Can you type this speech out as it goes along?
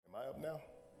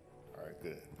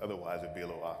Good. Otherwise, it'd be a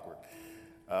little awkward.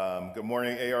 Good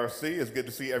morning, ARC. It's good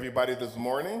to see everybody this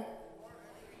morning.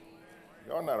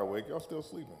 Y'all not awake. Y'all still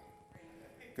sleeping.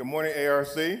 Good morning,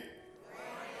 ARC.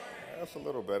 That's a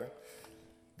little better.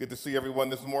 Good to see everyone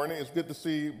this morning. It's good to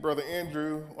see Brother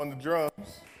Andrew on the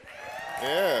drums.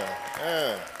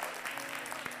 Yeah.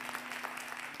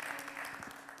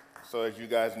 So as you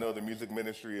guys know, the music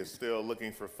ministry is still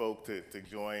looking for folk to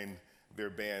join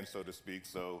their band, so to speak.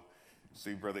 So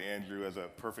see Brother Andrew as a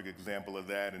perfect example of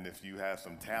that. And if you have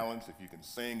some talents, if you can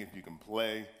sing, if you can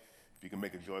play, if you can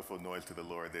make a joyful noise to the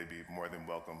Lord, they'd be more than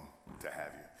welcome to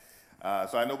have you.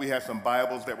 So I know we have some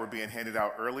Bibles that were being handed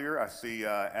out earlier. I see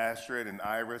Astrid and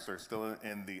Iris are still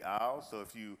in the aisle. So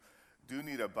if you do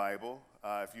need a Bible,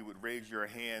 if you would raise your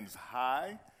hands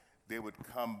high, they would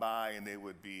come by and they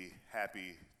would be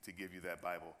happy to give you that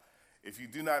Bible. If you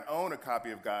do not own a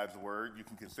copy of God's Word, you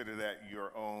can consider that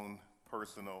your own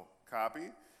personal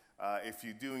copy. If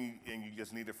you do and you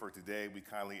just need it for today, we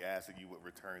kindly ask that you would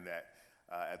return that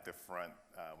at the front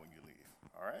when you leave.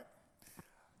 All right?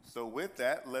 So with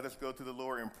that, let us go to the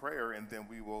Lord in prayer, and then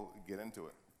we will get into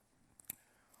it.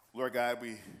 Lord God,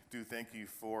 we do thank you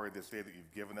for this day that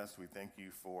you've given us. We thank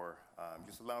you for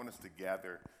just allowing us to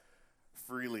gather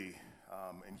freely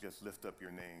and just lift up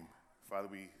your name. Father,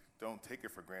 we don't take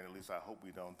it for granted, at least I hope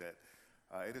we don't, that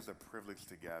it is a privilege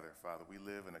to gather. Father, we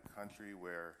live in a country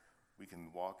where we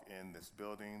can walk in this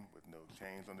building with no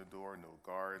chains on the door, no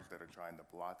guards that are trying to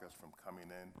block us from coming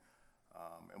in.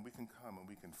 And we can come and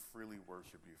we can freely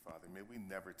worship you, Father. May we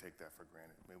never take that for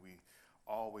granted. May we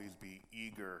always be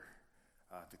eager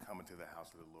to come into the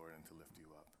house of the Lord and to lift you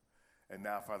up. And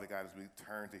now, Father God, as we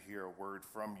turn to hear a word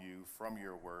from you, from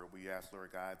your word, we ask,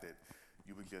 Lord God, that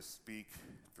you would just speak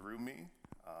through me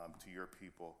to your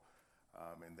people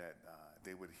and that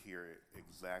they would hear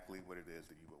exactly what it is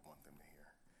that you would want them to hear.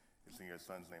 It's in your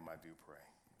Son's name I do pray.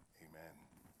 Amen.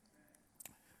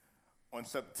 On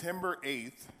September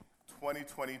 8th,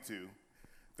 2022,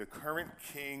 the current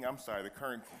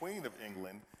Queen of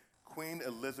England, Queen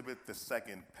Elizabeth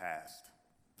II, passed.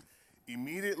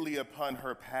 Immediately upon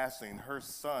her passing, her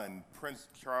son, Prince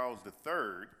Charles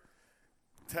III,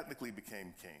 technically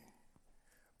became king.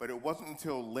 But it wasn't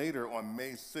until later on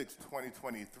May 6,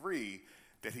 2023,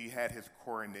 that he had his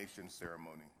coronation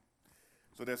ceremony.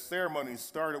 So that ceremony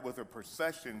started with a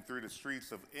procession through the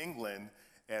streets of England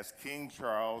as King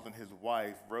Charles and his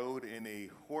wife rode in a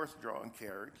horse-drawn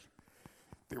carriage.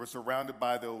 They were surrounded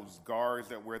by those guards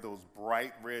that wear those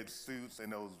bright red suits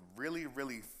and those really,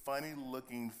 really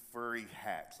funny-looking furry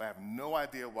hats. I have no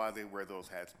idea why they wear those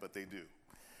hats, but they do.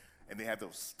 And they had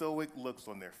those stoic looks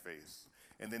on their face.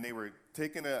 And then they were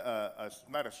taking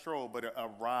not a stroll, but a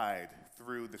ride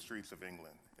through the streets of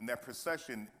England. And that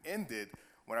procession ended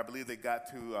when I believe they got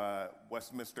to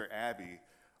Westminster Abbey,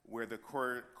 where the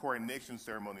coronation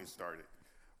ceremony started,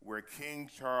 where King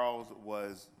Charles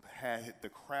had the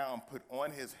crown put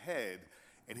on his head,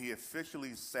 and he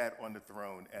officially sat on the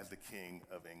throne as the King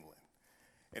of England.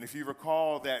 And if you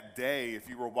recall that day, if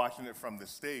you were watching it from the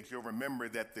stage, you'll remember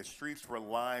that the streets were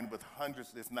lined with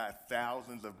hundreds, if not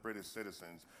thousands, of British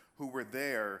citizens who were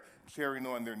there cheering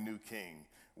on their new king,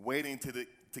 waiting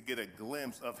to get a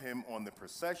glimpse of him on the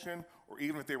procession, or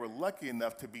even if they were lucky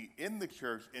enough to be in the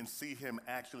church and see him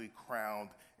actually crowned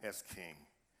as king.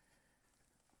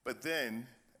 But then,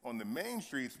 on the main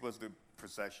streets was the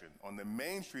procession. On the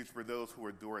main streets were those who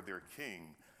adored their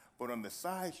king. But on the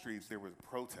side streets, there was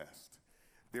protest.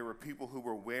 There were people who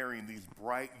were wearing these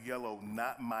bright yellow,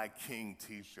 "Not My King"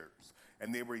 t-shirts.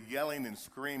 And they were yelling and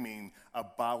screaming,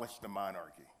 "Abolish the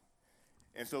monarchy."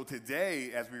 And so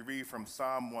today, as we read from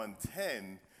Psalm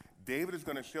 110, David is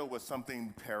going to show us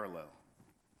something parallel.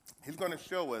 He's going to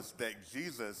show us that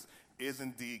Jesus is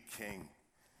indeed king.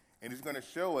 And he's going to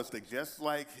show us that just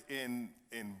like in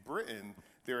Britain,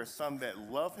 there are some that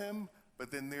love him,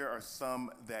 but then there are some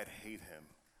that hate him.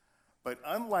 But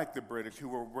unlike the British, who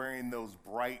were wearing those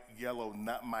bright yellow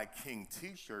 "Not My King"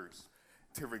 t-shirts,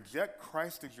 to reject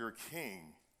Christ as your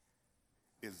king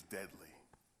is deadly.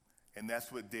 And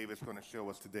that's what David's going to show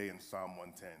us today in Psalm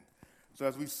 110. So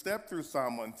as we step through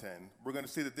Psalm 110, we're going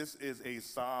to see that this is a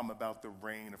psalm about the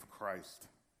reign of Christ.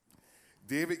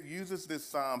 David uses this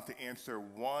psalm to answer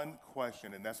one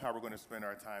question, and that's how we're going to spend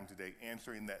our time today,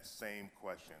 answering that same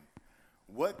question.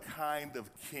 What kind of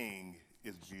king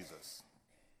is Jesus?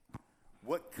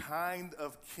 What kind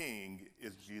of king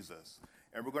is Jesus?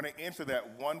 And we're going to answer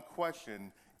that one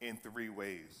question in three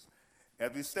ways.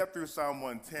 As we step through Psalm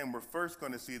 110, we're first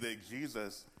going to see that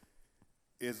Jesus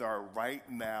is our right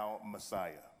now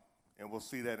Messiah. And we'll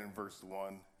see that in verse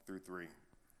 1 through 3.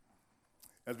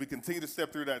 As we continue to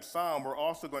step through that psalm, we're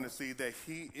also going to see that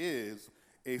he is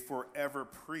a forever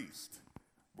priest.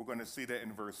 We're going to see that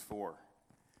in verse 4.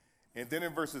 And then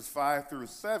in verses 5 through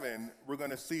 7, we're going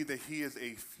to see that he is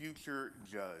a future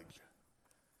judge.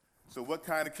 So what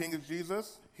kind of king is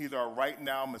Jesus? He's our right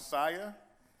now Messiah,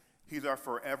 he's our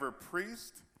forever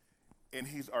priest, and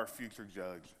he's our future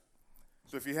judge.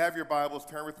 So if you have your Bibles,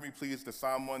 turn with me please to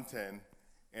Psalm 110,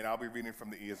 and I'll be reading from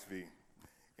the ESV.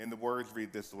 And the words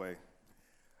read this way.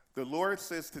 The Lord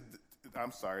says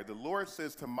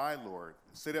to my Lord,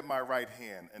 sit at my right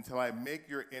hand until I make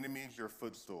your enemies your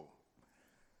footstool.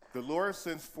 The Lord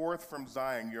sends forth from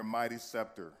Zion your mighty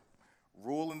scepter.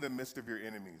 Rule in the midst of your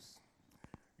enemies.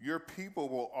 Your people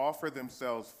will offer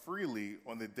themselves freely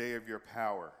on the day of your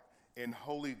power in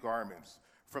holy garments.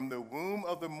 From the womb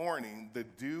of the morning, the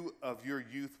dew of your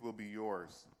youth will be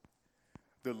yours.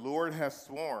 The Lord has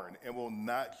sworn and will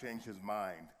not change his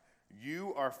mind.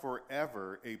 You are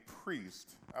a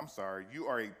priest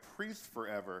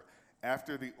forever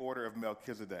after the order of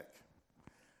Melchizedek.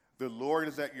 The Lord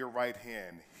is at your right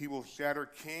hand. He will shatter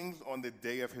kings on the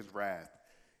day of his wrath.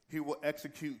 He will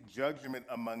execute judgment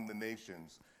among the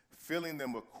nations, filling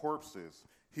them with corpses.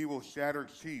 He will shatter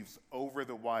chiefs over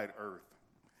the wide earth.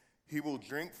 He will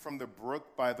drink from the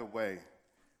brook by the way.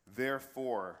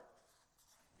 Therefore,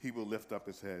 he will lift up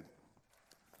his head.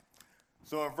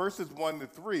 So in verses 1 to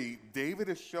 3, David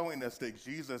is showing us that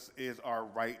Jesus is our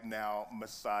right now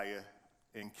Messiah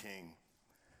and King.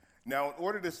 Now, in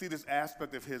order to see this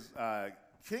aspect of his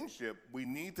kingship, we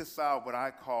need to solve what I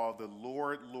call the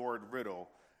Lord, Lord riddle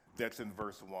that's in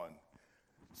verse 1.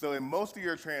 So in most of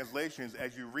your translations,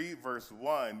 as you read verse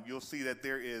 1, you'll see that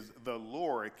there is the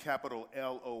Lord, capital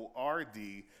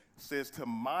L-O-R-D, says to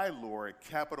my Lord,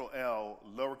 capital L,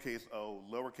 lowercase o,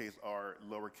 lowercase r,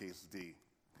 lowercase d.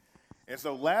 And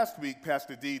so last week,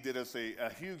 Pastor D did us a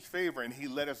huge favor, and he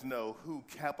let us know who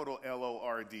capital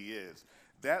L-O-R-D is.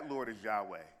 That Lord is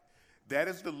Yahweh. That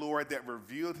is the Lord that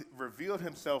revealed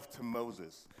himself to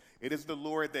Moses. It is the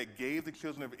Lord that gave the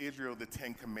children of Israel the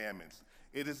 10 Commandments.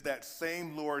 It is that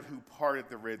same Lord who parted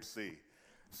the Red Sea.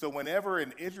 So whenever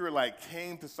an Israelite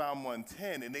came to Psalm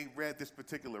 110 and they read this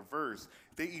particular verse,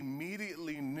 they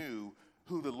immediately knew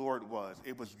who the Lord was.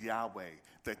 It was Yahweh,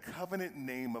 the covenant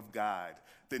name of God,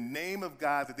 the name of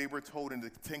God that they were told in the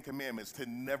 10 Commandments to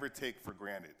never take for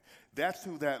granted. That's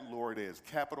who that Lord is,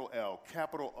 capital L,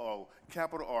 capital O,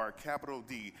 capital R, capital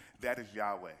D, that is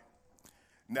Yahweh.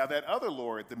 Now that other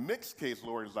Lord, the mixed case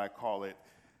Lord as I call it,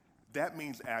 that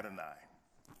means Adonai.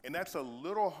 And that's a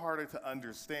little harder to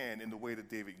understand in the way that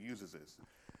David uses this.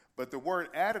 But the word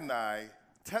Adonai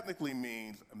technically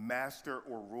means master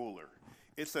or ruler.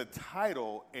 It's a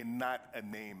title and not a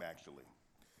name, actually.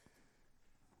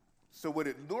 So what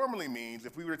it normally means,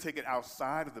 if we were to take it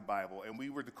outside of the Bible and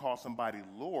we were to call somebody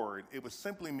Lord, it would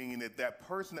simply mean that that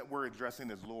person that we're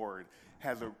addressing as Lord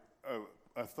has a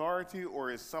authority or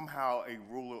is somehow a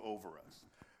ruler over us.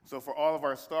 So for all of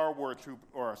our Star Wars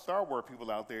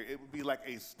people out there, it would be like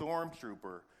a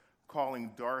stormtrooper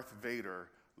calling Darth Vader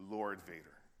Lord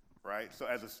Vader, right? So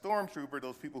as a stormtrooper,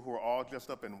 those people who are all dressed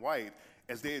up in white,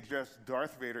 as they address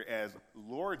Darth Vader as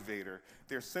Lord Vader,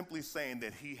 they're simply saying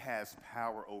that he has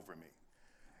power over me.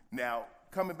 Now,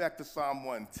 coming back to Psalm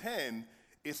 110,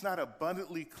 it's not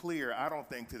abundantly clear, I don't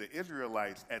think, to the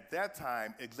Israelites at that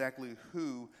time exactly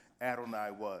who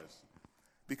Adonai was.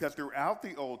 Because throughout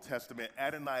the Old Testament,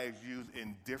 Adonai is used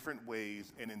in different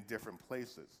ways and in different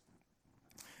places.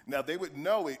 Now, they would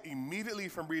know it immediately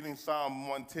from reading Psalm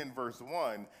 110, verse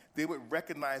 1. They would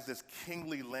recognize this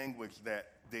kingly language that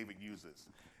David uses.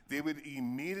 They would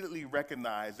immediately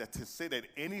recognize that to sit at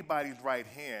anybody's right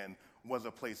hand was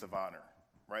a place of honor,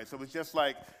 right? So it's just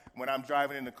like when I'm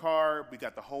driving in the car, we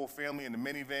got the whole family in the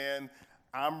minivan.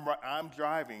 I'm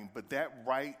driving, but that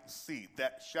right seat,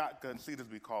 that shotgun seat as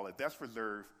we call it, that's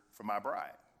reserved for my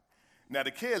bride. Now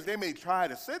the kids, they may try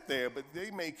to sit there, but they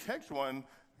may catch one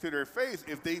to their face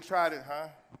if they try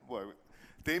to,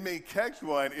 They may catch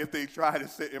one if they try to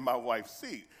sit in my wife's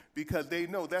seat because they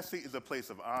know that seat is a place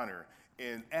of honor.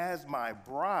 And as my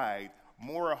bride,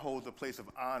 Maura holds a place of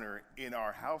honor in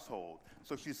our household,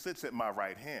 so she sits at my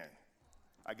right hand.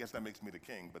 I guess that makes me the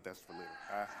king, but that's for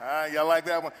later. Y'all like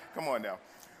that one? Come on now.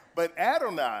 But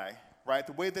Adonai, right,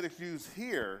 the way that it's used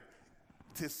here,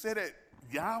 to sit at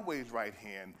Yahweh's right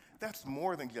hand, that's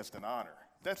more than just an honor.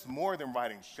 That's more than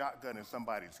riding shotgun in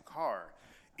somebody's car.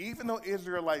 Even though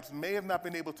Israelites may have not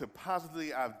been able to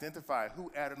positively identify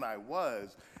who Adonai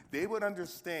was, they would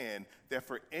understand that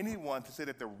for anyone to sit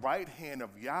at the right hand of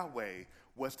Yahweh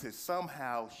was to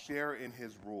somehow share in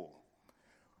his rule.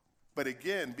 But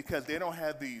again, because they don't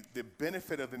have the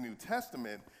benefit of the New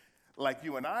Testament, like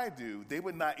you and I do, they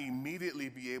would not immediately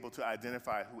be able to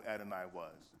identify who Adonai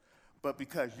was. But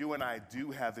because you and I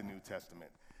do have the New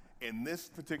Testament, in this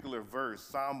particular verse,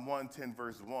 Psalm 110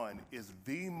 verse 1 is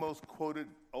the most quoted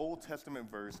Old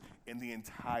Testament verse in the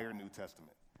entire New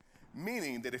Testament.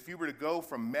 Meaning that if you were to go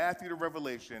from Matthew to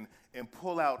Revelation and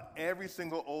pull out every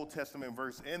single Old Testament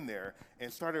verse in there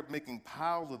and started making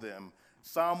piles of them,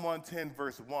 Psalm 110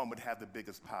 verse 1 would have the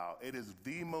biggest pile. It is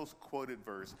the most quoted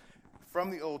verse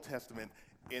from the Old Testament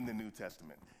in the New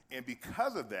Testament. And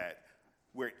because of that,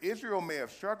 where Israel may have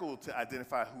struggled to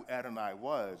identify who Adonai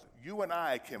was, you and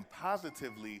I can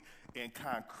positively and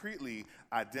concretely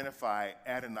identify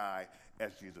Adonai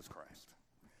as Jesus Christ.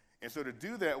 And so to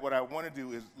do that, what I want to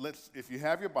do is, if you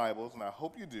have your Bibles, and I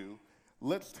hope you do,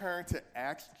 let's turn to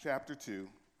Acts chapter 2,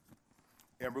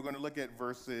 and we're going to look at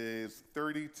verses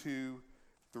 32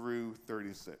 through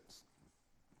 36.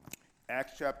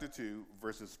 Acts chapter 2,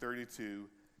 verses 32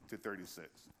 to 36.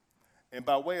 And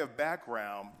by way of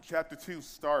background, chapter 2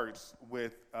 starts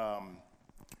with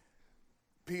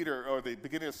Peter, or the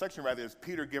beginning of the section rather, is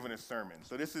Peter giving a sermon.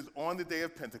 So this is on the day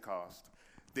of Pentecost.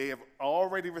 They have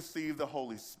already received the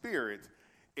Holy Spirit,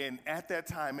 and at that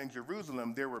time in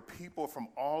Jerusalem, there were people from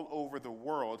all over the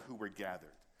world who were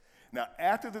gathered. Now,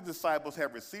 after the disciples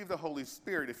had received the Holy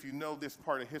Spirit, if you know this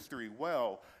part of history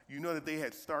well, you know that they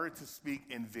had started to speak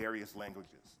in various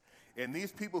languages. And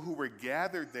these people who were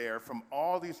gathered there from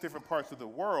all these different parts of the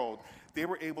world, they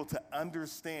were able to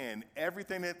understand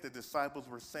everything that the disciples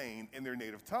were saying in their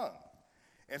native tongue.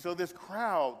 And so this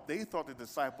crowd, they thought the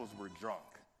disciples were drunk.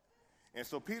 And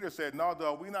so Peter said, no,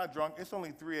 dog, we're not drunk. It's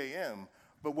only 3 a.m.,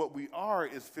 but what we are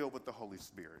is filled with the Holy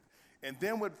Spirit. And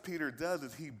then what Peter does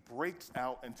is he breaks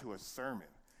out into a sermon.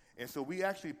 And so we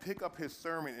actually pick up his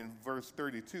sermon in verse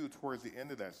 32 towards the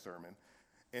end of that sermon.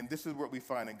 And this is what we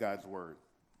find in God's word.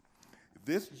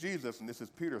 This Jesus, and this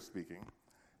is Peter speaking,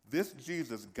 this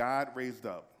Jesus God raised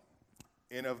up,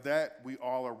 and of that we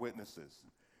all are witnesses.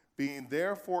 Being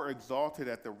therefore exalted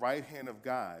at the right hand of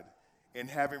God, and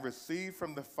having received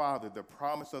from the Father the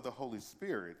promise of the Holy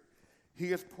Spirit,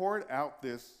 he has poured out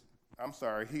this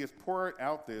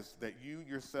that you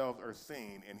yourselves are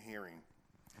seeing and hearing.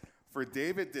 For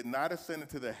David did not ascend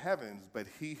into the heavens, but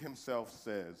he himself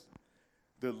says,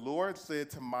 the Lord said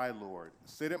to my Lord,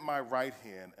 sit at my right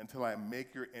hand until I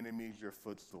make your enemies your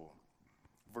footstool.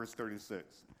 Verse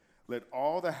 36, let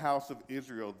all the house of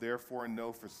Israel therefore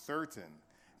know for certain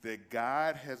that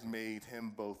God has made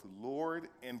him both Lord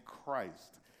and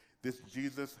Christ, this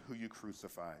Jesus who you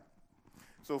crucified.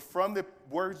 So from the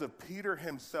words of Peter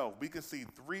himself, we can see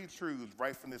 3 truths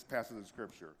right from this passage of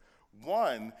Scripture.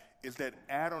 One is that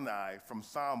Adonai from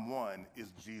Psalm 1 is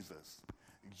Jesus.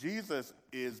 Jesus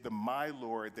is the my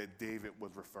Lord that David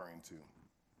was referring to.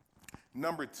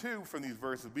 Number 2, from these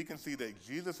verses, we can see that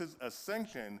Jesus'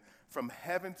 ascension from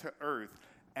heaven to earth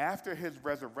after his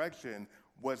resurrection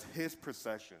was his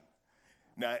procession.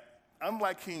 Now,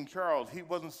 unlike King Charles, he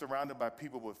wasn't surrounded by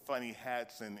people with funny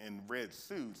hats and red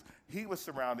suits. He was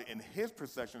surrounded in his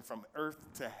procession from earth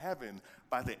to heaven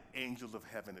by the angels of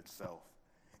heaven itself.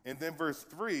 And then verse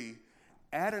 3,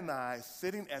 Adonai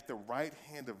sitting at the right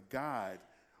hand of God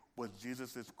was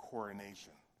Jesus'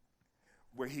 coronation,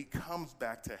 where he comes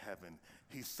back to heaven.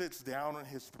 He sits down on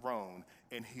his throne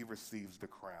and he receives the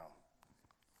crown.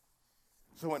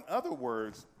 So in other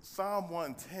words, Psalm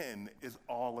 110 is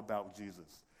all about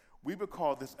Jesus. We would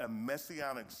call this a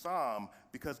messianic psalm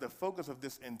because the focus of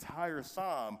this entire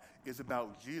psalm is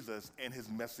about Jesus and his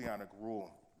messianic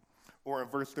rule. Or in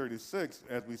verse 36,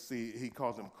 as we see, he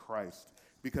calls him Christ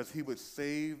because he would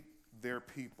save their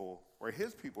people, or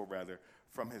his people rather,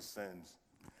 from his sins.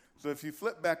 So if you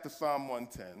flip back to Psalm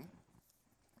 110,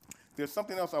 there's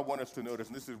something else I want us to notice,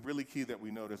 and this is really key that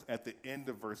we notice at the end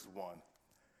of verse 1.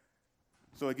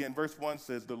 So again, verse 1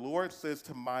 says, the Lord says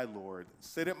to my Lord,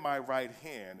 sit at my right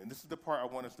hand, and this is the part I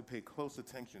want us to pay close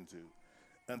attention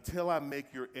to, until I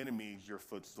make your enemies your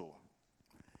footstool.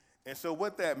 And so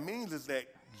what that means is that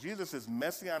Jesus'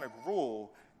 messianic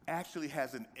rule actually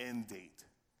has an end date.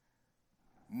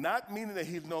 Not meaning that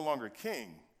he's no longer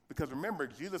king, because remember,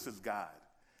 Jesus is God.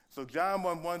 So John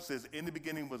 1:1 says, in the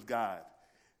beginning was God.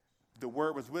 The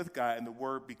Word was with God, and the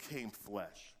Word became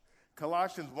flesh.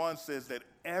 Colossians 1 says that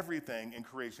everything in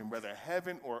creation, whether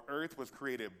heaven or earth, was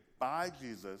created by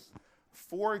Jesus,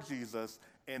 for Jesus,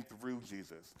 and through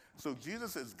Jesus. So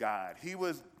Jesus is God. He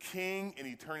was king in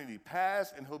eternity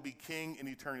past, and he'll be king in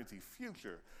eternity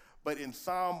future. But in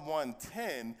Psalm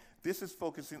 110, this is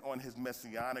focusing on his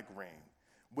messianic reign,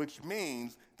 which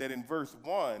means that in verse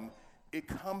 1, it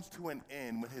comes to an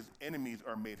end when his enemies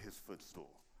are made his footstool.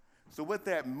 So what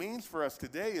that means for us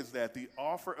today is that the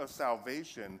offer of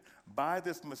salvation by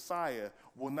this Messiah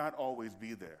will not always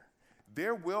be there.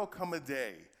 There will come a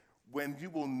day when you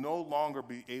will no longer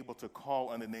be able to call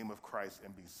on the name of Christ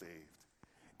and be saved.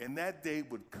 And that day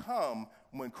would come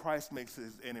when Christ makes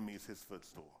his enemies his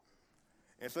footstool.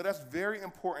 And so that's very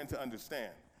important to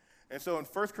understand. And so in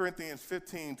 1 Corinthians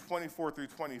 15, 24 through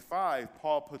 25,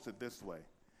 Paul puts it this way.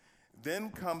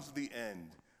 Then comes the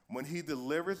end, when he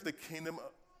delivers the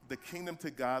kingdom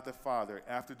to God the Father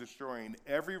after destroying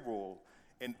every rule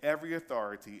and every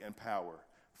authority and power.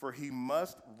 For he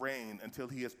must reign until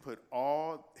he has put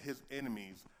all his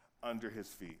enemies under his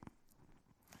feet.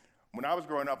 When I was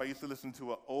growing up, I used to listen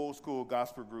to an old school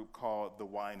gospel group called the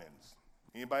Winans.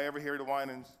 Anybody ever hear the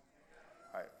Winans?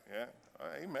 Yeah?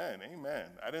 Amen, amen.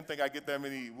 I didn't think I'd get that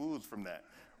many woos from that,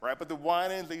 right? But the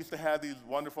Winans, they used to have these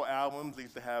wonderful albums. They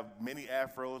used to have many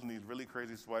afros and these really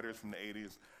crazy sweaters from the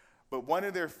 80s. But one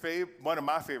of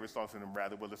my favorite songs from them,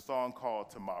 rather, was a song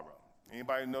called Tomorrow.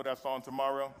 Anybody know that song,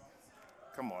 Tomorrow?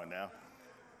 Come on now.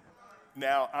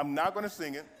 Now, I'm not going to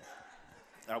sing it.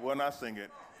 I will not sing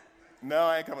it. No,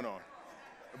 I ain't coming on.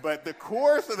 But the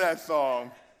chorus of that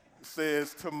song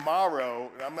says, tomorrow,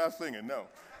 I'm not singing, no.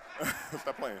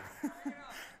 Stop playing.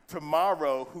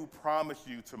 Tomorrow, who promised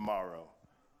you tomorrow?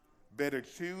 Better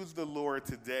choose the Lord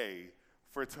today,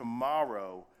 for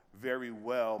tomorrow very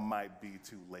well might be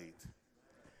too late.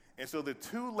 And so the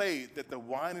too late that the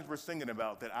Winans were singing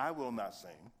about that I will not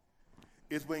sing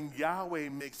is when Yahweh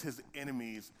makes his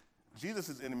enemies,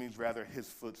 Jesus' enemies rather, his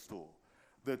footstool.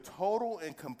 The total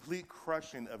and complete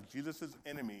crushing of Jesus'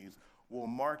 enemies will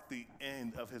mark the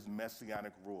end of his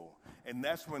messianic rule. And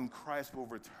that's when Christ will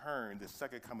return, the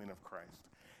second coming of Christ.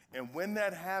 And when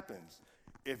that happens,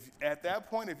 if at that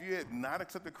point, if you had not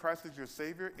accepted Christ as your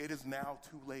Savior, it is now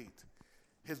too late.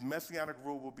 His messianic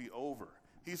rule will be over.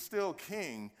 He's still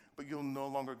king, but you're no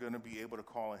longer going to be able to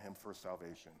call on him for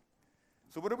salvation.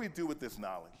 So what do we do with this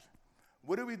knowledge?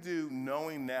 What do we do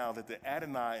knowing now that the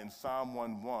Adonai in Psalm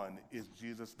 1:1 is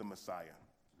Jesus the Messiah?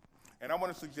 And I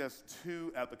want to suggest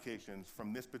two applications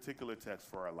from this particular text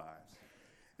for our lives.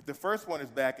 The first one is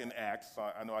back in Acts. So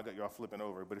I know I got y'all flipping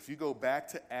over, but if you go back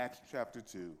to Acts chapter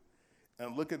 2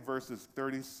 and look at verses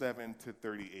 37 to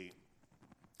 38,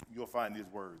 you'll find these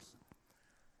words.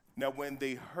 Now when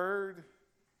they heard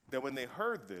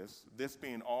this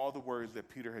being all the words that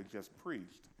Peter had just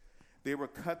preached, they were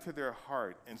cut to their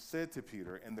heart and said to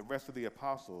Peter and the rest of the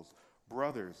apostles,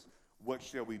 brothers, what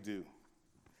shall we do?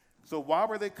 So why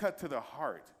were they cut to the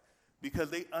heart? Because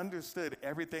they understood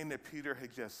everything that Peter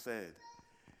had just said.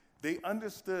 They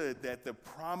understood that the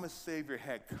promised Savior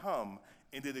had come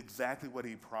and did exactly what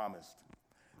he promised.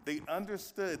 They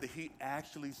understood that he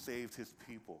actually saved his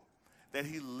people, that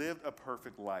he lived a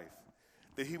perfect life,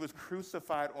 that he was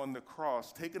crucified on the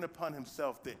cross, taking upon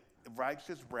himself the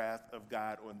righteous wrath of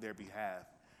God on their behalf,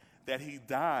 that he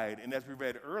died, and as we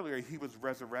read earlier, he was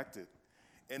resurrected.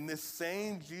 And this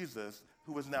same Jesus,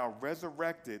 who is now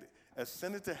resurrected,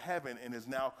 ascended to heaven and is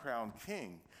now crowned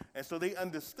king. And so they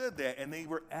understood that, and they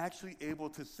were actually able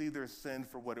to see their sin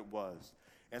for what it was.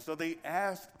 And so they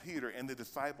asked Peter and the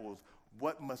disciples,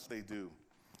 what must they do?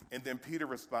 And then Peter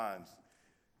responds,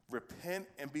 repent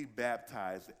and be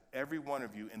baptized, every one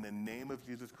of you, in the name of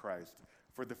Jesus Christ,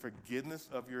 for the forgiveness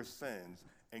of your sins,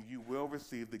 and you will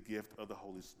receive the gift of the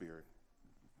Holy Spirit.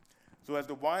 So as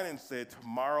the Winans said,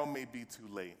 tomorrow may be too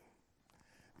late.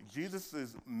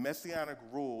 Jesus' messianic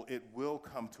rule, it will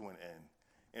come to an end.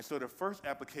 And so the first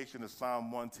application of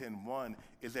Psalm 110:1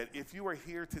 is that if you are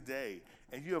here today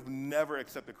and you have never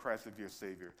accepted Christ as your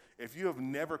Savior, if you have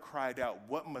never cried out,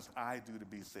 what must I do to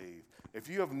be saved? If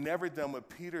you have never done what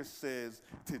Peter says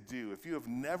to do, if you have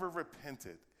never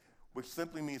repented, which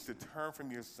simply means to turn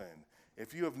from your sin,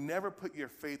 if you have never put your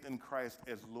faith in Christ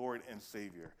as Lord and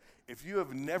Savior, if you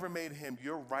have never made him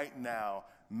your right now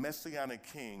messianic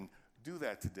king, do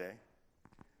that today.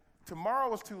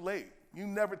 Tomorrow is too late.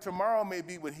 Tomorrow may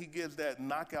be when he gives that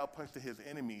knockout punch to his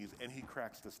enemies and he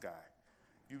cracks the sky.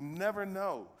 You never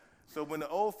know. So when the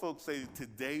old folks say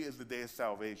today is the day of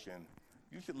salvation,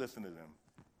 you should listen to them.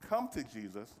 Come to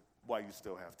Jesus while you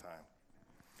still have time.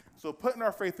 So putting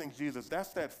our faith in Jesus,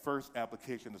 that's that first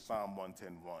application of Psalm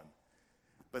 110:1.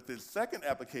 But the second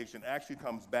application actually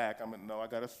comes back. I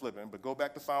got us flipping, but go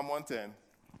back to Psalm 110.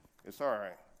 It's all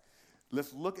right.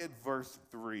 Let's look at verse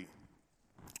 3.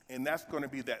 And that's going to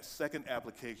be that second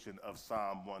application of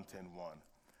Psalm 110:1.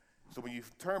 So when you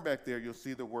turn back there, you'll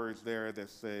see the words there that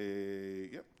say,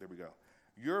 there we go.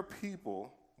 Your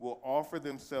people will offer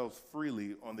themselves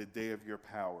freely on the day of your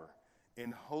power.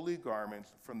 In holy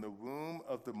garments from the womb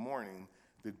of the morning,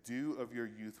 the dew of your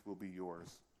youth will be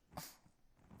yours.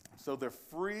 So the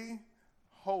free,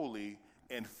 holy,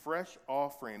 and fresh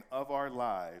offering of our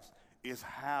lives is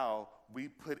how we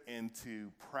put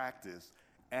into practice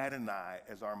Adonai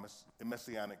as our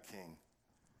messianic king.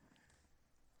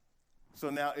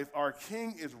 So now if our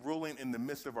king is ruling in the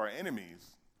midst of our enemies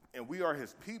and we are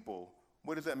his people,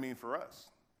 what does that mean for us?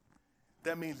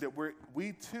 That means that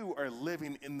we too are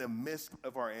living in the midst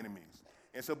of our enemies.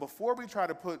 And so before we try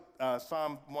to put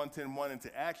Psalm 110:1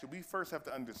 into action, we first have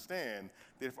to understand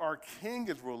that if our king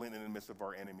is ruling in the midst of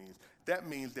our enemies, that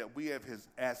means that we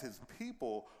as his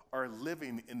people are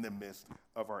living in the midst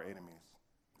of our enemies.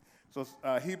 So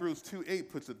Hebrews 2:8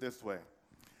 puts it this way: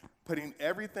 putting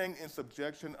everything in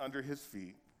subjection under his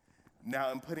feet.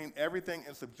 Now in putting everything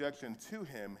in subjection to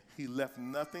him, he left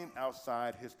nothing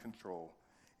outside his control.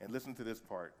 And listen to this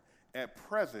part. At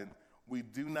present, we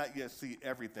do not yet see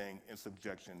everything in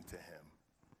subjection to him.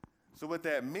 So what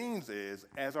that means is,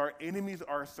 as our enemies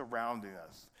are surrounding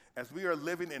us, as we are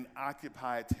living in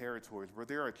occupied territories where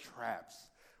there are traps,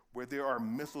 where there are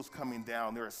missiles coming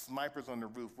down, there are snipers on the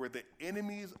roof, where the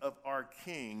enemies of our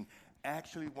king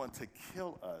actually want to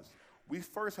kill us, we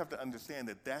first have to understand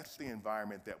that that's the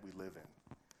environment that we live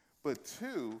in. But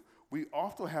two, we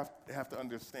also have to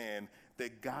understand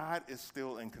that God is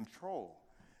still in control.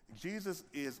 Jesus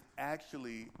is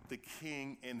actually the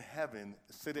king in heaven,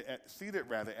 seated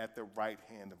at the right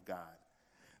hand of God.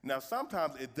 Now,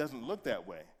 sometimes it doesn't look that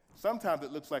way. Sometimes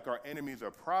it looks like our enemies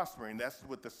are prospering. That's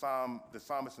what the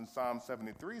psalmist in Psalm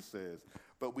 73 says.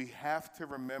 But we have to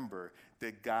remember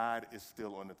that God is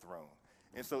still on the throne.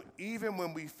 And so even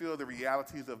when we feel the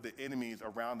realities of the enemies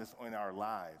around us in our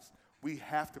lives, we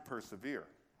have to persevere.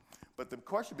 But the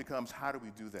question becomes, how do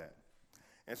we do that?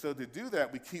 And so to do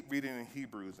that, we keep reading in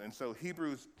Hebrews. And so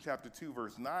Hebrews chapter 2,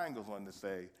 verse 9 goes on to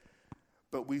say,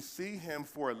 but we see him who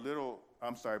for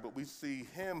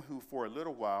a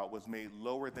little while was made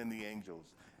lower than the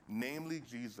angels, namely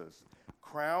Jesus,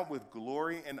 crowned with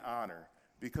glory and honor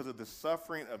because of the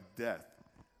suffering of death,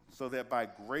 so that by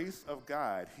grace of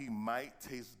God he might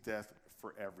taste death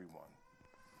for everyone.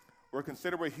 Or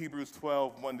consider what Hebrews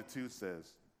 12:1-2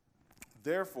 says.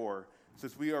 Therefore,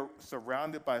 since we are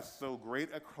surrounded by so great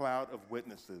a cloud of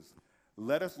witnesses,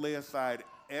 let us lay aside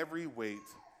every weight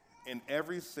and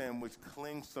every sin which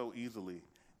clings so easily,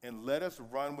 and let us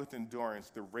run with endurance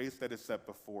the race that is set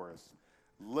before us,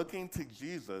 looking to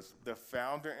Jesus, the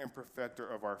founder and perfecter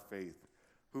of our faith,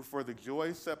 who for the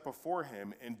joy set before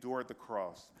him endured the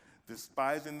cross,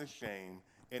 despising the shame,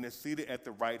 and is seated at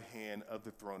the right hand of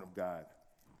the throne of God.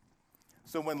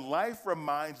 So when life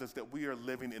reminds us that we are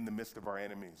living in the midst of our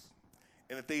enemies,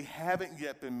 and that they haven't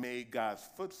yet been made God's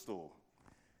footstool,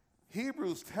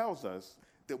 Hebrews tells us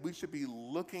that we should be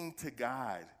looking to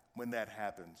God when that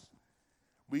happens.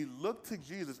 We look to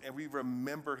Jesus and we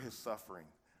remember his suffering.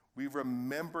 We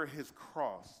remember his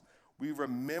cross. We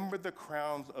remember the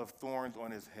crowns of thorns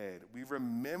on his head. We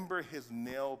remember his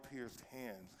nail-pierced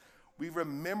hands. We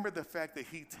remember the fact that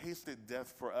he tasted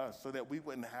death for us so that we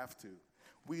wouldn't have to.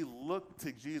 We look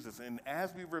to Jesus, and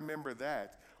as we remember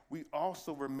that, we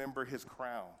also remember his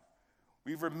crown.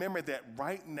 We remember that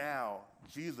right now,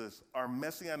 Jesus, our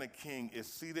Messianic King, is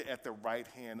seated at the right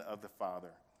hand of the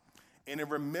Father. And in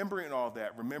remembering all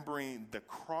that, remembering the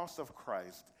cross of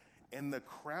Christ and the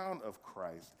crown of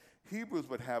Christ, Hebrews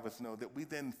would have us know that we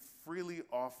then freely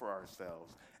offer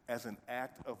ourselves as an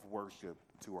act of worship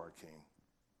to our King.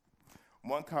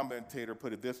 One commentator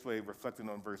put it this way, reflecting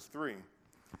on verse 3,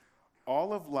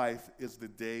 all of life is the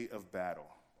day of battle,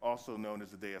 also known as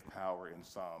the day of power in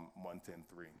Psalm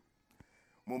 110:3.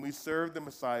 When we serve the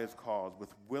Messiah's cause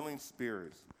with willing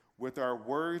spirits, with our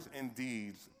words and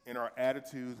deeds, in our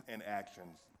attitudes and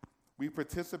actions, we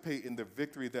participate in the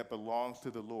victory that belongs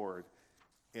to the Lord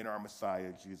in our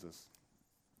Messiah, Jesus.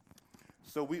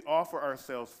 So we offer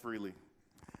ourselves freely.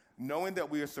 Knowing that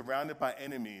we are surrounded by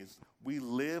enemies, we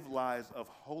live lives of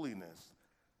holiness,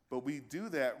 but we do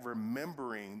that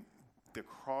remembering the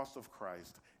cross of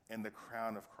Christ and the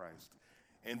crown of Christ.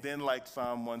 And then, like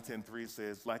Psalm 110:3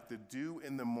 says, like the dew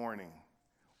in the morning,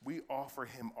 we offer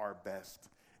him our best.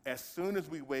 As soon as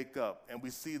we wake up and we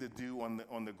see the dew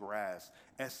on the grass,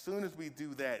 as soon as we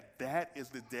do that, that is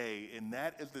the day and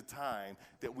that is the time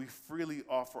that we freely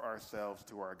offer ourselves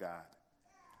to our God.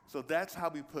 So that's how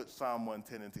we put Psalm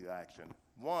 110 into action.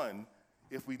 One,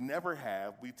 if we never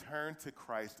have, we turn to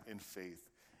Christ in faith.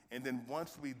 And then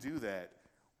once we do that,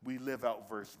 we live out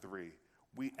verse 3.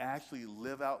 We actually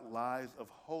live out lives of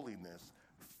holiness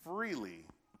freely,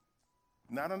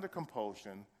 not under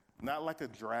compulsion, Not like a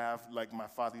draft, like my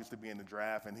father used to be in the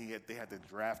draft and they had to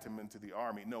draft him into the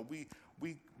army. No, we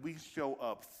show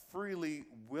up freely,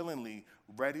 willingly,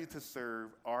 ready to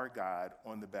serve our God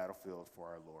on the battlefield for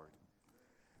our Lord.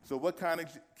 So what kind of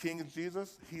king is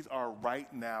Jesus? He's our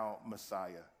right now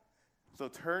Messiah. So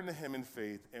turn to him in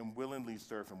faith and willingly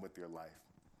serve him with your life.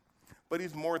 But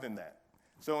he's more than that.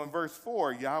 So in verse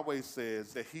 4, Yahweh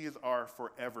says that he is our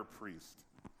forever priest.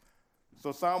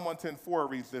 So Psalm 110:4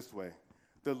 reads this way: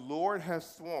 the Lord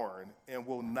has sworn and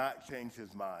will not change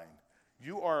his mind.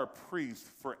 You are a priest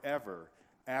forever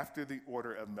after the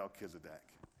order of Melchizedek.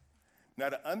 Now,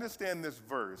 to understand this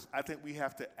verse, I think we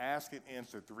have to ask and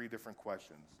answer 3 different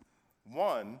questions.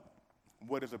 1,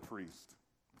 what is a priest?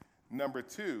 Number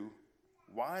 2,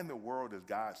 why in the world is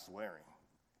God swearing?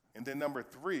 And then number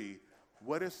 3,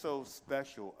 what is so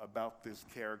special about this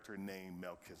character named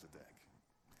Melchizedek?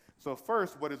 So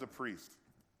first, what is a priest?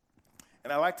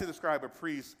 And I like to describe a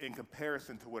priest in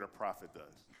comparison to what a prophet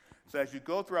does. So as you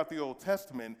go throughout the Old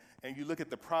Testament and you look at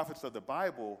the prophets of the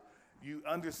Bible, you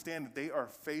understand that they are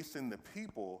facing the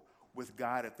people with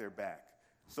God at their back.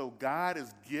 So God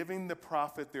is giving the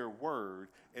prophet their word,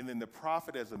 and then the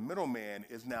prophet as a middleman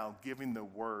is now giving the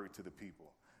word to the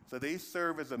people. So they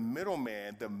serve as a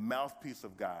middleman, the mouthpiece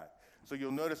of God. So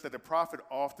you'll notice that the prophet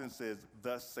often says,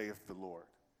 "Thus saith the Lord."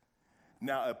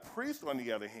 Now a priest, on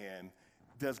the other hand,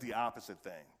 does the opposite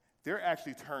thing. They're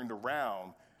actually turned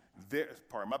around,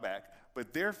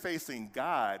 but they're facing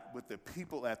God with the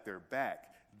people at their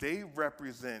back. They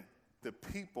represent the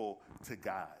people to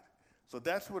God. So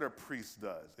that's what a priest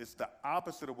does. It's the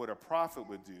opposite of what a prophet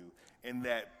would do, in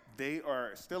that they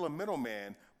are still a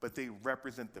middleman, but they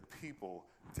represent the people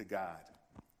to God.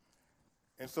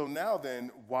 And so now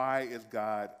then, why is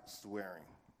God swearing?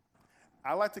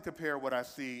 I like to compare what I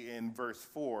see in verse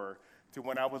 4 to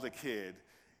when I was a kid,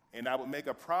 and I would make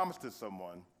a promise to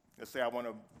someone. Let's say I want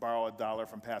to borrow $1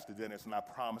 from Pastor Dennis, and I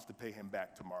promise to pay him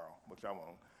back tomorrow, which I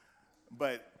won't.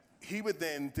 But he would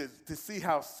then, to see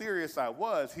how serious I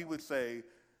was, he would say,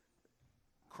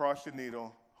 "Cross your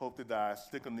needle, hope to die,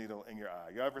 stick a needle in your eye."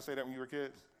 Y'all ever say that when you were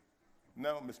kids?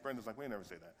 No? Miss Brenda's like, "We never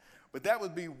say that." But that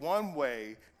would be one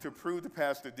way to prove to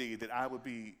Pastor D that I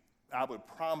would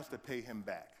promise to pay him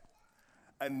back.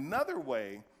 Another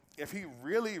way, if he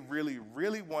really, really,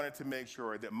 really wanted to make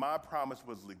sure that my promise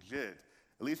was legit,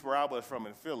 at least where I was from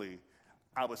in Philly,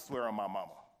 I would swear on my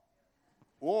mama.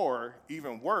 Or,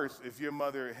 even worse, if your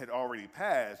mother had already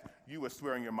passed, you would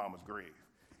swear on your mama's grave.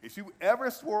 If you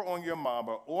ever swore on your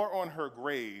mama or on her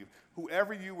grave,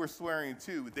 whoever you were swearing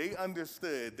to, they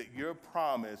understood that your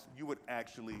promise you would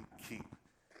actually keep.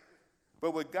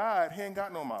 But with God, he ain't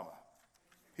got no mama.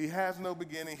 He has no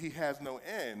beginning, he has no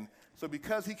end. So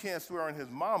because he can't swear on his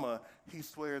mama, he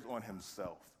swears on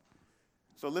himself.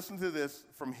 So listen to this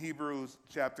from Hebrews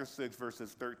chapter 6,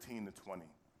 verses 13 to 20.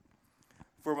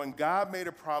 For when God made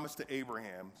a promise to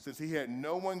Abraham, since he had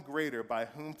no one greater by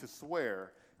whom to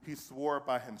swear, he swore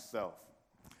by himself,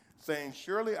 saying,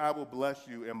 "Surely I will bless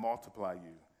you and multiply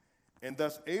you." And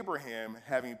thus Abraham,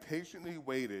 having patiently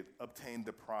waited, obtained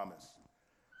the promise.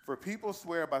 For people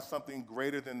swear by something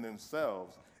greater than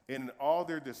themselves, and in all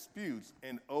their disputes,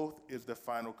 an oath is the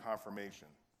final confirmation.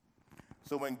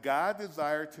 So when God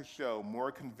desired to show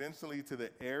more convincingly to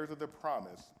the heirs of the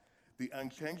promise the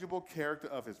unchangeable character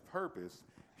of his purpose,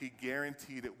 he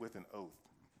guaranteed it with an oath.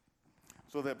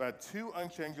 So that by 2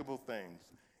 unchangeable things,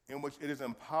 in which it is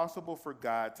impossible for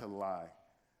God to lie,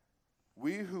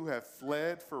 we who have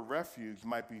fled for refuge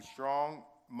might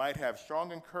have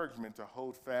strong encouragement to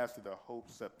hold fast to the hope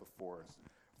set before us.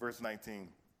 Verse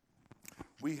 19.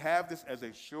 We have this as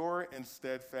a sure and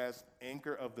steadfast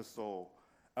anchor of the soul,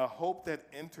 a hope that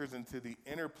enters into the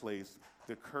inner place,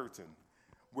 the curtain,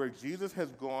 where Jesus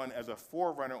has gone as a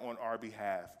forerunner on our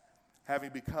behalf,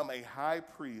 having become a high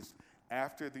priest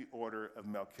after the order of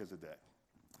Melchizedek.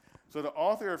 So the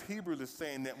author of Hebrews is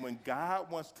saying that when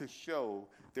God wants to show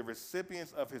the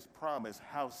recipients of his promise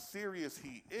how serious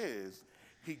he is,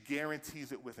 he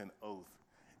guarantees it with an oath.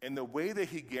 And the way that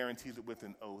he guarantees it with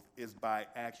an oath is by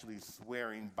actually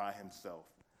swearing by himself.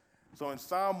 So in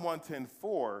Psalm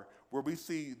 110:4, where we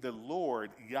see the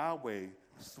Lord, Yahweh,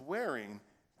 swearing,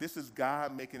 this is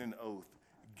God making an oath,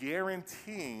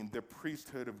 guaranteeing the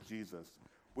priesthood of Jesus,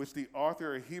 which the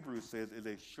author of Hebrews says is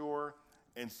a sure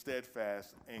and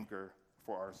steadfast anchor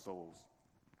for our souls.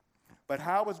 But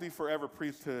how was the forever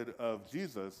priesthood of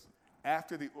Jesus,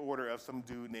 after the order of some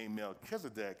dude named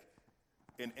Melchizedek,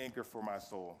 an anchor for my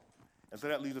soul? And so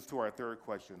that leads us to our third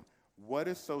question. What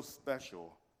is so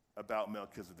special about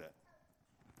Melchizedek?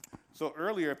 So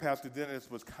earlier, Pastor Dennis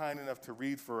was kind enough to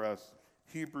read for us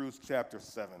Hebrews chapter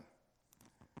 7.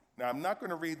 Now, I'm not going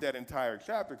to read that entire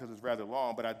chapter because it's rather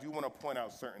long, but I do want to point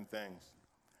out certain things.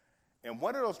 And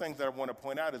one of those things that I want to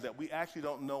point out is that we actually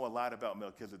don't know a lot about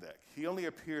Melchizedek. He only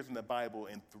appears in the Bible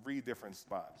in 3 different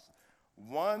spots.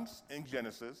 Once in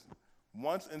Genesis,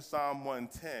 once in Psalm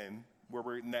 110, where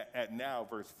we're at now,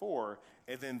 verse 4,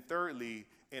 and then thirdly,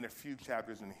 in a few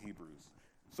chapters in Hebrews.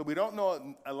 So we don't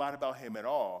know a lot about him at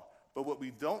all, but what we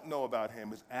don't know about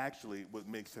him is actually what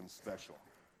makes him special.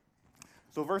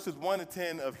 So verses 1 to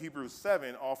 10 of Hebrews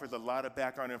 7 offers a lot of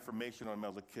background information on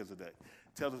Melchizedek.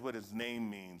 Tells us what his name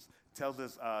means. Tells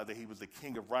us that he was the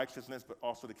king of righteousness, but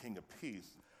also the king of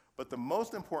peace. But the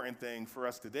most important thing for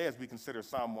us today as we consider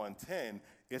Psalm 110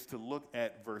 is to look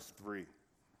at verse 3.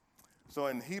 So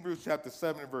in Hebrews chapter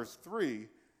 7 verse 3,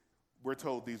 we're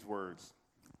told these words.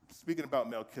 Speaking about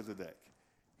Melchizedek,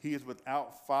 he is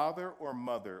without father or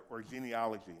mother or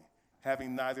genealogy,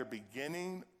 having neither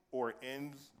beginning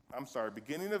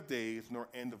of days nor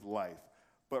end of life,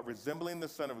 but resembling the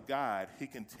Son of God, he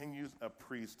continues a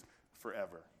priest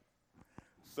forever.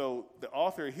 So the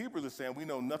author of Hebrews is saying we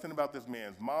know nothing about this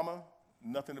man's mama,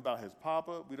 nothing about his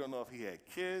papa. We don't know if he had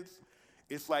kids.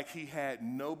 It's like he had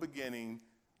no beginning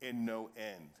and no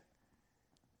end.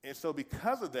 And so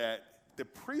because of that, the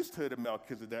priesthood of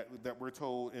Melchizedek that we're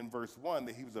told in verse 1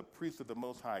 that he was a priest of the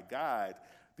Most High God,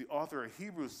 the author of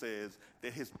Hebrews says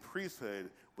that his priesthood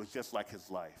was just like his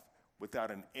life,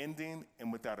 without an ending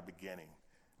and without a beginning.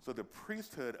 So the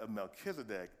priesthood of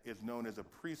Melchizedek is known as a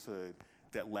priesthood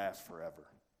that lasts forever.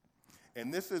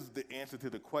 And this is the answer to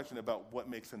the question about what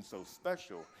makes him so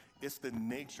special. It's the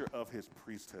nature of his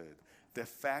priesthood, the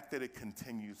fact that it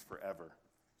continues forever.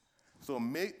 So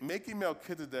making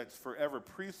Melchizedek's forever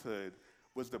priesthood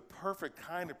was the perfect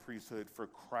kind of priesthood for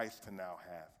Christ to now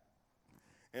have.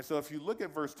 And so if you look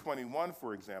at verse 21,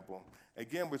 for example,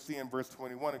 again, we're seeing verse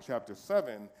 21 in chapter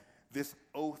 7, this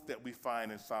oath that we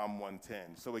find in Psalm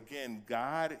 110. So again,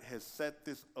 God has set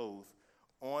this oath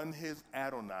on his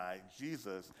Adonai,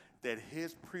 Jesus, that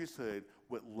his priesthood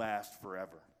would last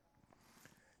forever.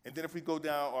 And then if we go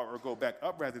down, or go back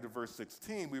up rather to verse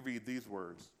 16, we read these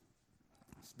words.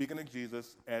 Speaking of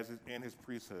Jesus and his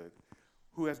priesthood,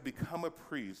 who has become a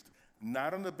priest,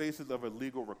 not on the basis of a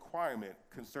legal requirement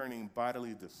concerning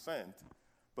bodily descent,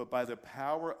 but by the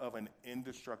power of an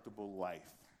indestructible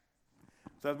life.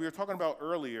 So as we were talking about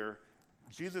earlier,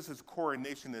 Jesus'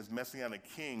 coronation as Messianic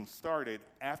king started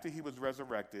after he was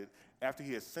resurrected, after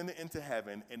he ascended into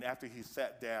heaven, and after he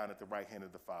sat down at the right hand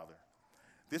of the Father.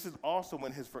 This is also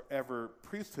when his forever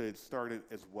priesthood started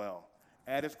as well,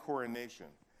 at his coronation.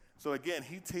 So again,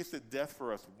 he tasted death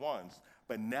for us once,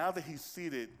 but now that he's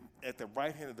seated at the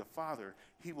right hand of the Father,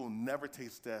 he will never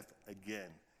taste death again.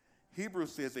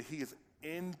 Hebrews says that he is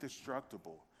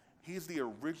indestructible. He's the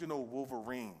original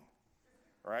Wolverine.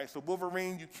 All right, so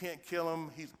Wolverine, you can't kill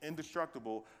him. He's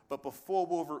indestructible. But before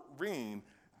Wolverine,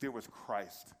 there was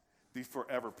Christ, the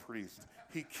forever priest.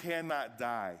 He cannot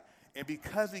die. And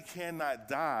because he cannot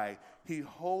die, he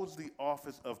holds the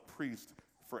office of priest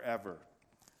forever.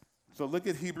 So look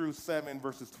at Hebrews 7,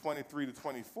 verses 23 to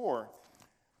 24,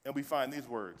 and we find these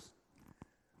words.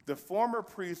 The former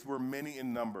priests were many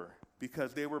in number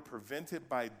because they were prevented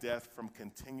by death from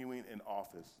continuing in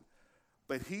office.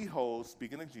 But he holds,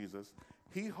 speaking of Jesus,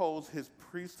 he holds his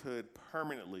priesthood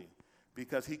permanently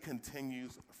because he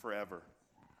continues forever.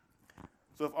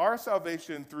 So if our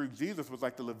salvation through Jesus was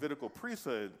like the Levitical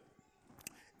priesthood,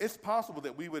 it's possible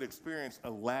that we would experience a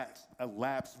lapse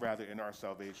in our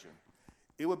salvation.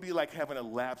 It would be like having a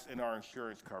lapse in our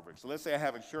insurance coverage. So let's say I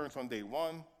have insurance on day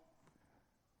 1,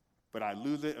 but I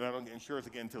lose it and I don't get insurance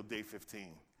again until day 15.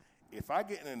 If I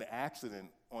get in an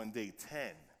accident on day 10,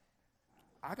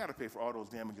 I got to pay for all those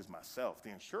damages myself. The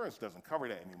insurance doesn't cover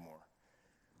that anymore.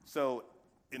 So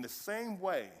in the same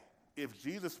way, if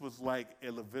Jesus was like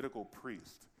a Levitical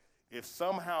priest, if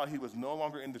somehow he was no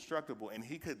longer indestructible and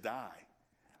he could die,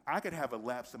 I could have a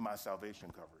lapse in my salvation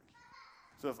coverage.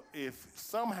 So if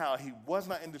somehow he was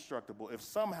not indestructible, if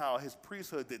somehow his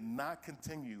priesthood did not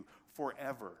continue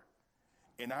forever,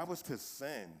 and I was to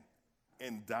sin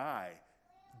and die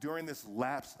during this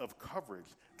lapse of coverage,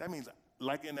 that means,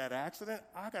 like in that accident,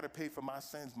 I got to pay for my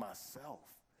sins myself.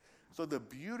 So the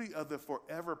beauty of the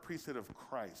forever priesthood of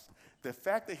Christ, the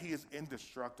fact that he is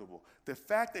indestructible, the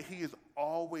fact that he is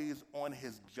always on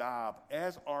his job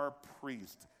as our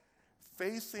priest,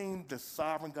 facing the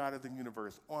sovereign God of the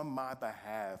universe on my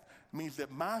behalf, means that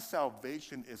my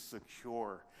salvation is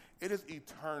secure. It is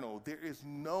eternal. There is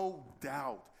no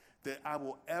doubt that I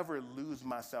will ever lose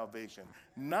my salvation.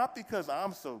 Not because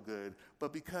I'm so good,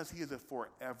 but because he is a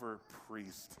forever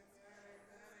priest.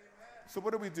 So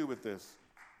what do we do with this?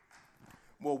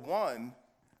 Well, one,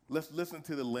 Let's listen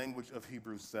to the language of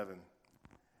Hebrews 7.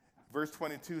 Verse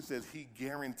 22 says he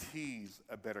guarantees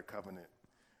a better covenant.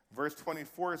 Verse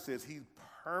 24 says he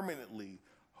permanently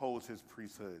holds his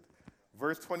priesthood.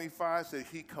 Verse 25 says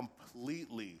he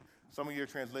completely, some of your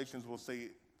translations will say,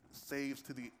 saves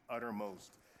to the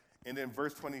uttermost. And then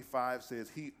verse 25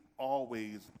 says he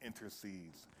always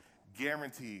intercedes,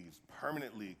 guarantees,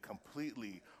 permanently,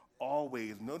 completely,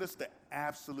 always. Notice the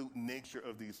absolute nature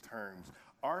of these terms.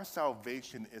 Our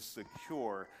salvation is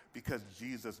secure because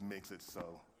Jesus makes it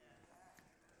so.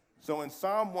 So in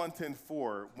Psalm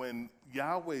 110:4, when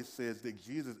Yahweh says that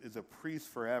Jesus is a priest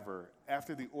forever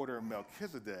after the order of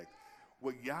Melchizedek,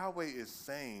 what Yahweh is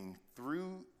saying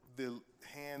through the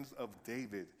hands of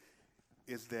David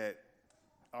is that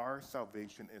our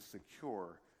salvation is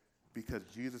secure because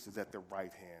Jesus is at the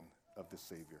right hand of the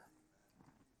Savior.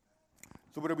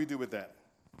 So what do we do with that?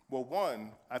 Well,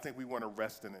 one, I think we want to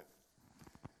rest in it.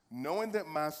 Knowing that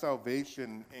my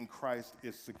salvation in Christ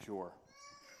is secure,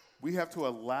 we have to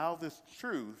allow this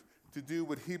truth to do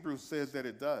what Hebrews says that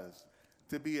it does,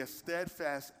 to be a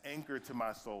steadfast anchor to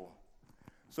my soul.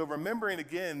 So remembering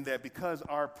again that because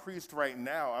our priest right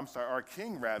now, our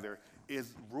king rather,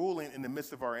 is ruling in the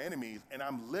midst of our enemies, and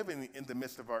I'm living in the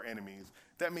midst of our enemies,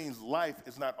 that means life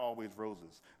is not always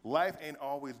roses. Life ain't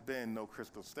always been no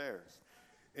crystal stairs.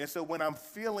 And so when I'm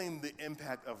feeling the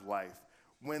impact of life,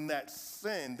 when that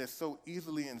sin that so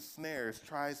easily ensnares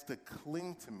tries to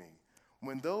cling to me,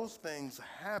 when those things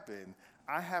happen,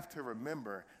 I have to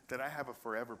remember that I have a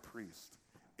forever priest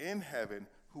in heaven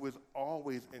who is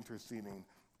always interceding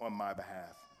on my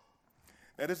behalf.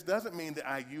 Now, this doesn't mean that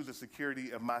I use the security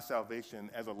of my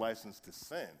salvation as a license to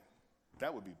sin.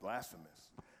 That would be blasphemous.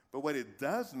 But what it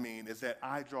does mean is that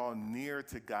I draw near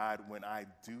to God when I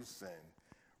do sin,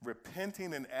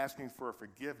 repenting and asking for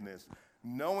forgiveness,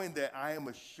 knowing that I am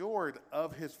assured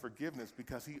of his forgiveness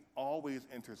because he always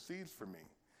intercedes for me.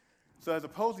 So as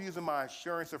opposed to using my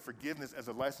assurance of forgiveness as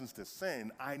a license to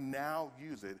sin, I now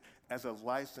use it as a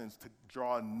license to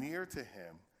draw near to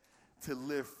him, to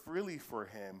live freely for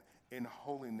him in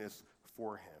holiness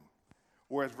for him.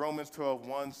 Or as Romans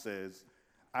 12:1 says,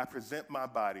 I present my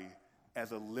body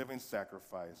as a living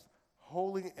sacrifice,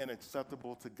 holy and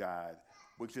acceptable to God,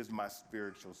 which is my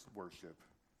spiritual worship.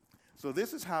 So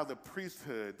this is how the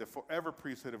priesthood, the forever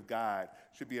priesthood of God,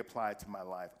 should be applied to my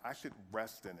life. I should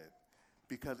rest in it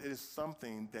because it is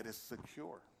something that is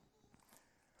secure.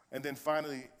 And then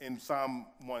finally, in Psalm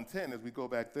 110, as we go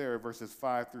back there, verses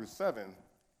 5-7,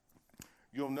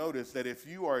 you'll notice that if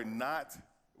you are not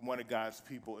one of God's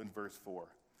people in verse 4,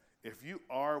 if you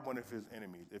are one of his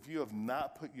enemies, if you have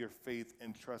not put your faith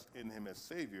and trust in him as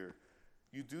Savior,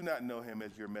 you do not know him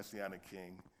as your messianic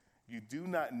king. You do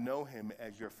not know him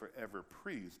as your forever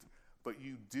priest, but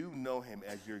you do know him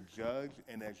as your judge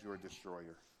and as your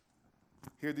destroyer.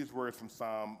 Hear these words from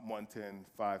Psalm 110,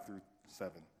 5-7.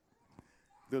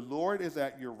 The Lord is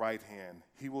at your right hand.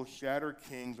 He will shatter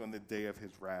kings on the day of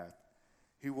his wrath.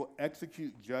 He will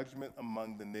execute judgment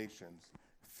among the nations,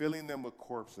 filling them with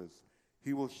corpses.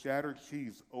 He will shatter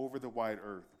chiefs over the wide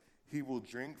earth. He will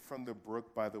drink from the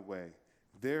brook by the way.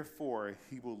 Therefore,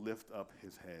 he will lift up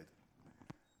his head.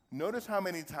 Notice how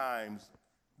many times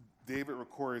David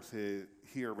records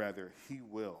he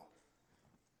will.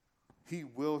 He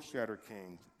will shatter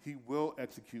kings. He will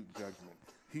execute judgment.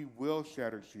 He will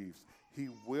shatter chiefs. He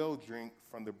will drink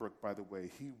from the brook by the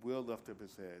way. He will lift up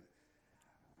his head.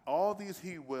 All these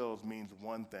he wills means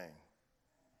one thing.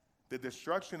 The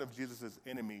destruction of Jesus'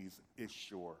 enemies is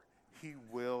sure. He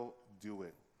will do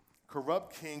it.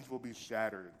 Corrupt kings will be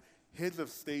shattered. Heads of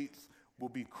states will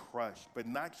be crushed. But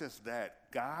not just that.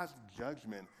 God's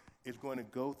judgment is going to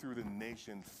go through the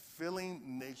nations, filling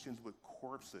nations with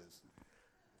corpses.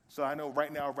 So I know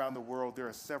right now around the world there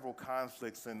are several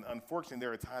conflicts, and unfortunately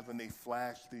there are times when they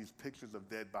flash these pictures of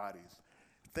dead bodies.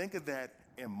 Think of that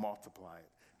and multiply it.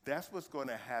 That's what's going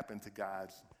to happen to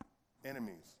God's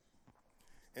enemies.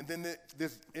 And then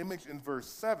this image in verse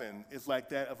 7 is like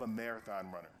that of a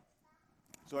marathon runner.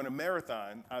 So in a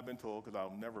marathon, I've been told, because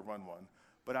I'll never run one,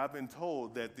 but I've been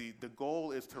told that the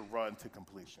goal is to run to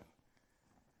completion.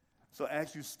 So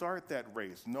as you start that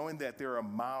race, knowing that there are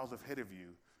miles ahead of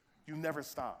you, you never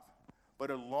stop.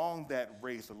 But along that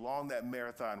race, along that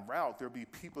marathon route, there'll be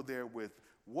people there with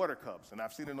water cups. And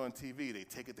I've seen it on TV. They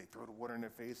take it, they throw the water in their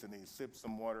face, and they sip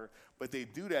some water. But they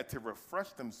do that to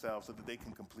refresh themselves so that they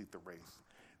can complete the race.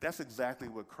 That's exactly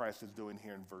what Christ is doing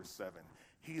here in verse 7.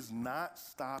 He's not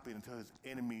stopping until his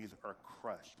enemies are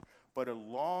crushed. But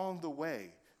along the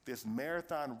way, this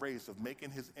marathon race of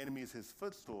making his enemies his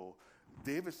footstool,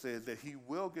 David says that he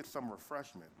will get some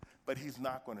refreshment, but he's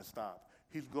not going to stop.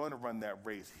 He's going to run that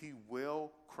race. He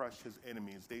will crush his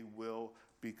enemies. They will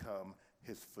become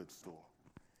his footstool.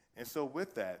 And so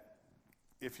with that,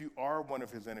 if you are one of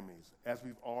his enemies, as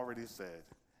we've already said,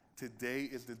 today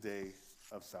is the day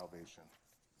of salvation.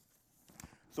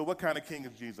 So what kind of king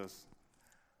is Jesus?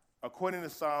 According to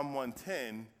Psalm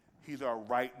 110, he's our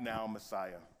right now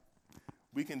Messiah.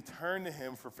 We can turn to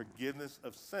him for forgiveness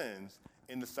of sins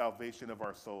and the salvation of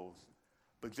our souls.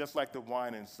 But just like the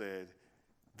wine said,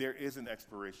 there is an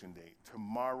expiration date.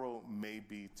 Tomorrow may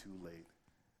be too late.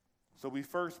 So we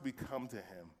come to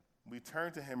him. We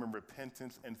turn to him in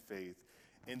repentance and faith.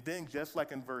 And then, just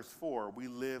like in verse 4, we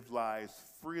live lives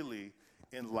freely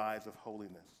in lives of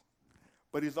holiness.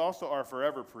 But he's also our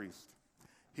forever priest.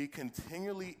 He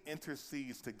continually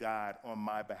intercedes to God on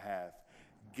my behalf,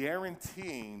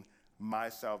 guaranteeing my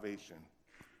salvation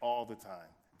all the time.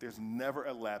 There's never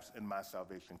a lapse in my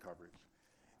salvation coverage.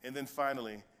 And then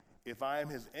finally, if I am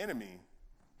his enemy,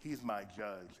 he's my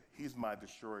judge. He's my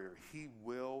destroyer. He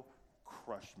will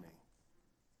crush me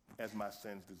as my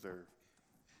sins deserve.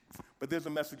 But there's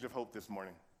a message of hope this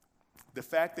morning. The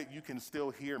fact that you can still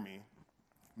hear me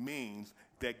means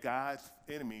that God's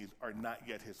enemies are not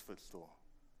yet his footstool.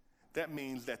 That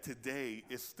means that today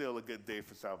is still a good day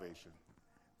for salvation.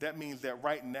 That means that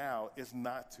right now is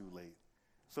not too late.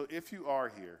 So if you are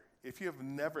here, if you have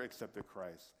never accepted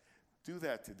Christ, do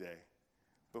that today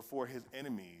before his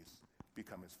enemies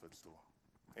become his footstool.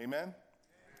 Amen?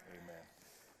 Amen.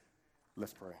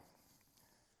 Let's pray.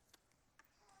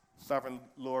 Sovereign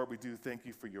Lord, we do thank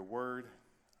you for your word.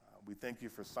 We thank you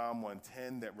for Psalm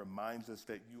 110 that reminds us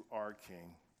that you are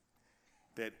king,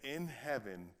 that in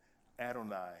heaven,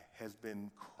 Adonai has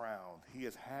been crowned. He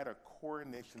has had a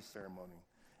coronation ceremony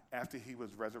after he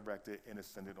was resurrected and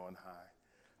ascended on high.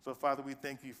 So, Father, we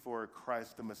thank you for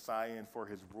Christ the Messiah and for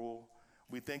his rule.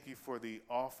 We thank you for the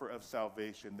offer of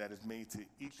salvation that is made to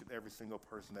each and every single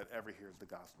person that ever hears the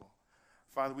gospel.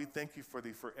 Father, we thank you for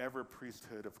the forever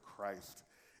priesthood of Christ,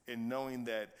 and knowing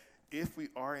that if we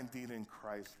are indeed in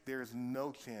Christ, there is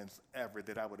no chance ever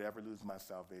that I would ever lose my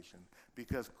salvation,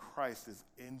 because Christ is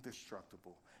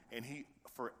indestructible, and he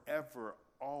forever,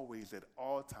 always, at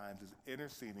all times is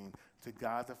interceding to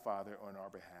God the Father on our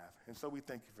behalf. And so we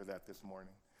thank you for that this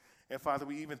morning. And Father,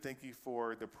 we even thank you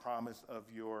for the promise of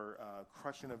your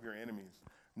crushing of your enemies,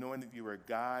 knowing that you are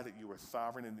God, that you are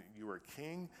sovereign, and that you are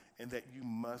king, and that you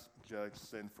must judge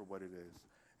sin for what it is.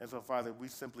 And so, Father, we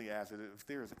simply ask that if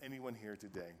there is anyone here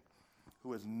today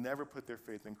who has never put their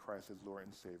faith in Christ as Lord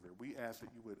and Savior, we ask that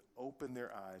you would open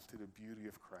their eyes to the beauty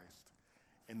of Christ,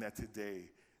 and that today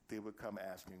they would come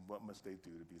asking, what must they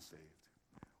do to be saved?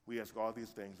 We ask all these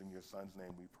things in your Son's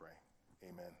name we pray.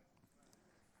 Amen.